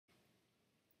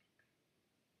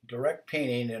direct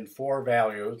painting in 4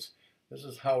 values. This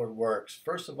is how it works.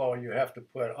 First of all, you have to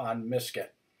put on Misket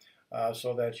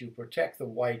so that you protect the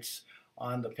whites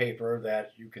on the paper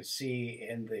that you can see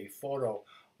in the photo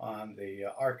on the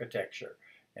architecture.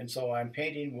 And so I'm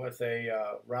painting with a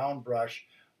round brush,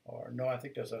 or no, I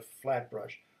think there's a flat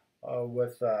brush,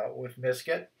 with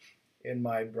Misket in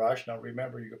my brush. Now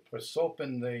remember, you can put soap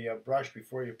in the brush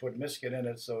before you put Misket in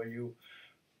it, so you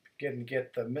can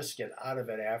get the Misket out of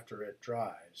it after it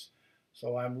dries.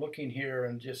 So I'm looking here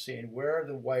and just seeing where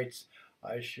the whites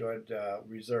I should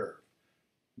reserve.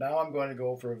 Now I'm going to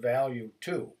go for value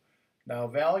 2. Now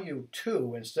value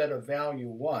 2 instead of value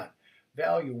 1.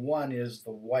 Value 1 is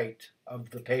the white of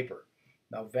the paper.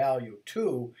 Now value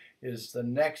 2 is the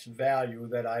next value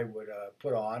that I would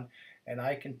put on, and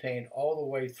I can paint all the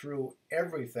way through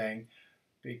everything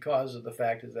because of the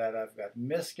fact is that I've got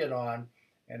Misket on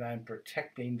and I'm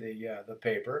protecting the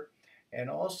paper. And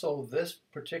also this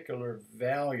particular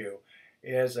value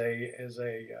is a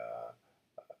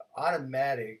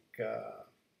automatic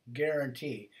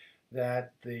guarantee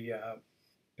that the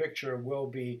picture will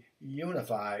be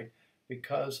unified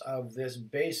because of this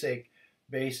basic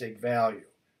value.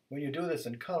 When you do this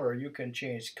in color, you can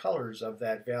change colors of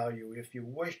that value if you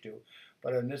wish to,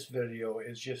 but in this video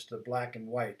it's just the black and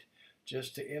white,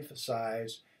 just to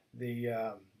emphasize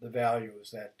the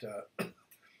values that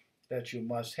that you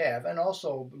must have, and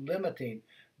also limiting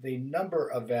the number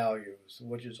of values,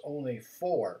 which is only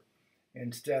 4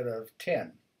 instead of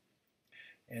 10.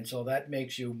 And so that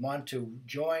makes you want to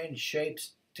join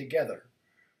shapes together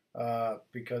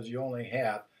because you only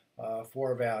have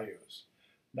 4 values.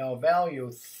 Now value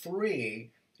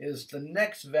 3 is the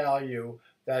next value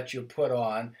that you put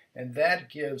on, and that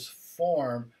gives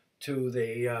form to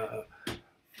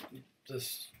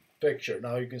this picture.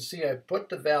 Now you can see I put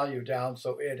the value down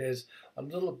so it is a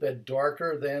little bit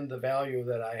darker than the value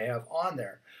that I have on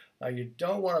there. Now you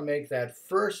don't want to make that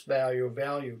first value,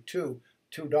 value 2,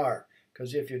 too dark,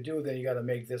 because if you do, then you got to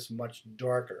make this much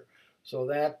darker. So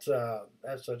that's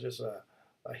just a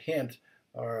hint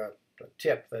or a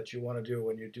tip that you want to do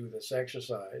when you do this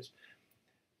exercise.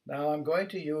 Now I'm going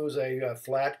to use a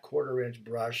flat 1/4-inch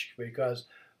brush because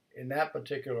in that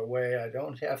particular way I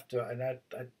don't have to, and that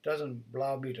doesn't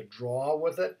allow me to draw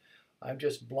with it. I'm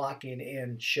just blocking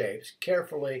in shapes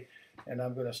carefully, and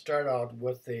I'm going to start out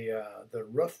with the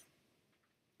roof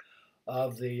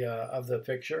of the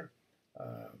picture.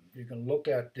 You can look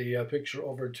at the picture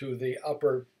over to the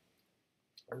upper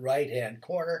right-hand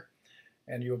corner,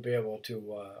 and you'll be able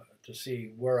to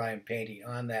see where I'm painting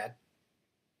on that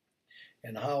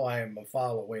and how I'm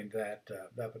following that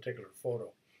particular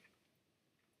photo.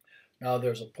 Now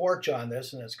there's a porch on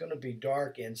this, and it's going to be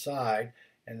dark inside,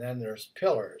 and then there's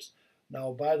pillars.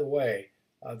 Now, by the way,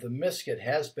 the Misket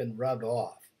has been rubbed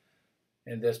off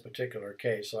in this particular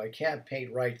case, so I can't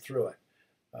paint right through it.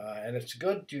 And it's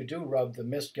good you do rub the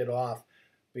Misket off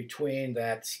between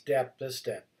that step, this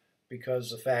step,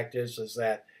 because the fact is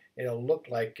that it'll look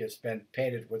like it's been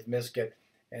painted with Misket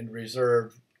and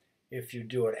reserved if you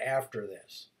do it after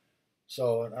this.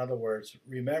 So in other words,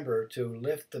 remember to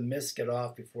lift the Misket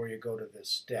off before you go to this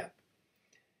step.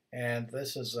 And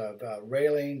this is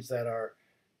railings that are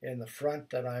in the front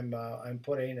that I'm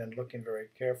putting and looking very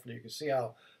carefully. You can see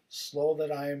how slow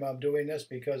that I'm doing this,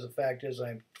 because the fact is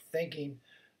I'm thinking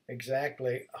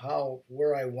exactly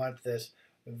where I want this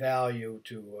value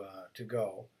to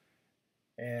go.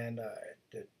 And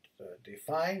it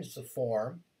defines the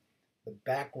form, the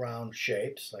background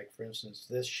shapes, like for instance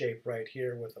this shape right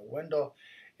here with a window,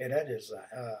 and that is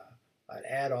an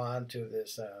add-on to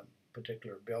this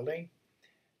particular building.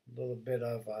 A little bit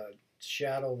of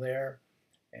shadow there,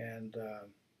 and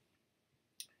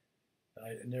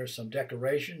there's some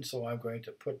decoration, so I'm going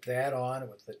to put that on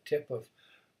with the tip of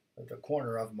the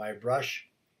corner of my brush,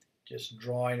 just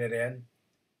drawing it in,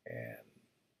 and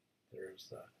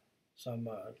there's some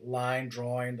line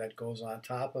drawing that goes on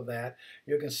top of that.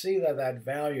 You can see that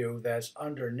value that's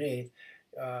underneath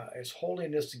is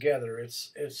holding this together.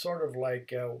 It's sort of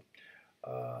like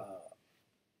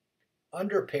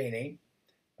underpainting,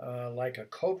 like a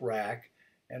coat rack,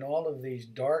 and all of these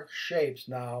dark shapes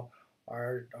now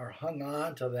are hung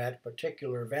on to that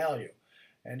particular value.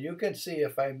 And you can see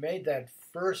if I made that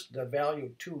the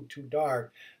value 2 too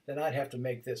dark, then I'd have to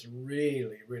make this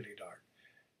really, really dark.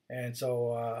 And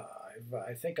so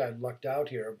I think I lucked out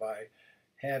here by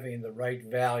having the right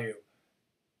value.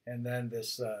 And then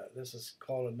this is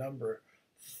called a number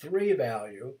 3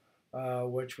 value,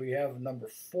 which we have number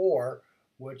 4,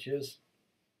 which is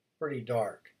pretty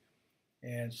dark.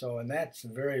 And that's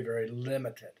very, very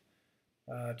limited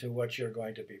to what you're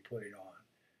going to be putting on.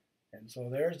 And so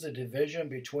there's the division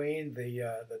between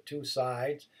the two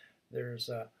sides. There's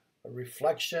a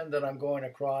reflection that I'm going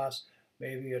across.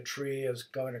 Maybe a tree is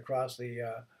going across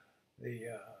the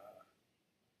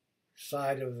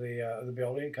side of the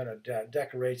building, kind of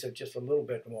decorates it just a little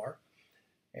bit more.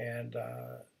 And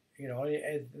you know,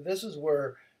 and this is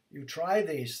where you try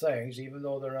these things, even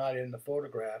though they're not in the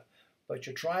photograph, but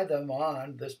you try them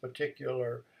on this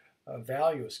particular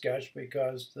value sketch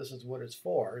because this is what it's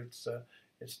for.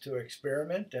 It's to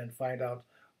experiment and find out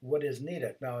what is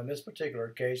needed. Now, in this particular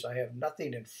case, I have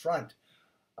nothing in front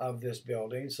of this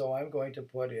building, so I'm going to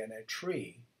put in a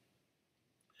tree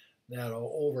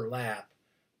that'll overlap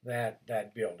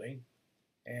that building.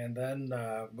 And then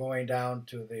going down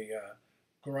to the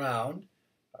ground,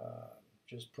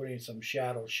 just putting some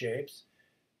shadow shapes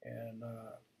and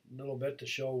a little bit to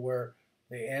show where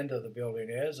the end of the building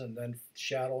is, and then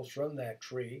shadows from that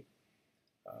tree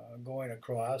going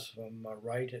across from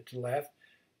right to left,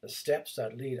 the steps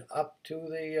that lead up to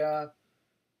the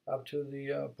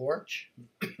porch.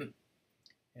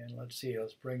 And let's see,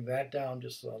 let's bring that down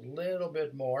just a little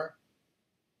bit more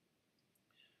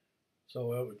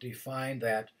so it would define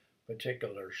that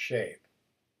particular shape.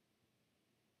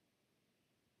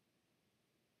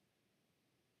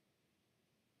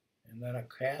 And then I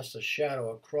cast a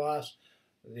shadow across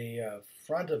the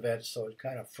front of it so it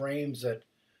kind of frames it.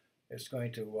 It's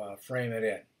going to frame it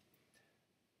in.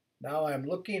 Now I'm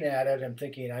looking at it and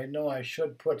thinking, I know I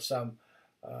should put some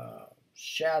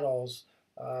shadows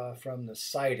from the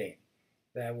siding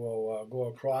that will go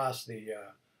across the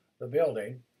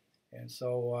building. And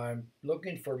so I'm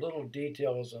looking for little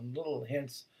details and little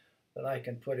hints that I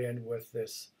can put in with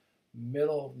this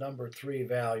middle number 3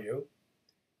 value,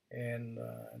 and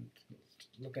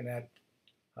looking at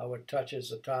how it touches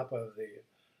the top of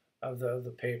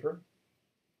the paper.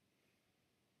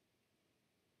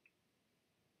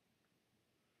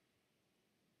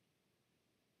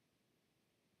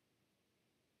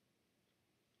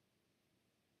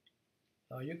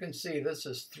 Now you can see this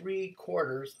is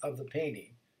 3/4 of the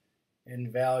painting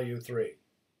in value 3.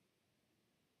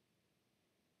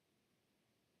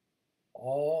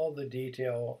 All the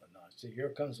detail. Now, see, here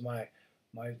comes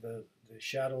the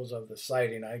shadows of the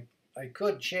siding. I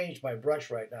could change my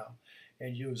brush right now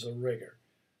and use a rigger.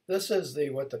 This is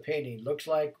what the painting looks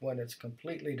like when it's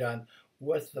completely done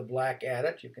with the black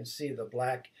added. You can see the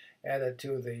black added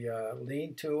to the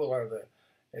lean-to or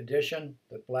the addition,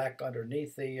 the black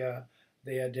underneath the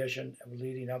addition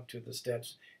leading up to the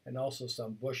steps, and also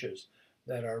some bushes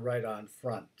that are right on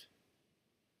front.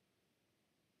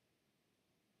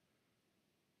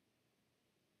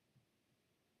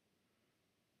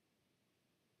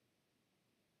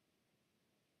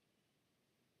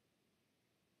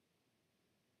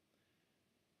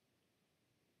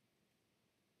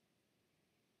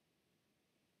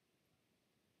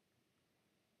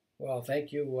 Well,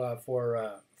 thank you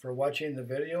for watching the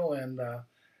video, and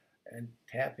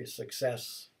happy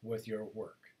success with your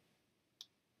work.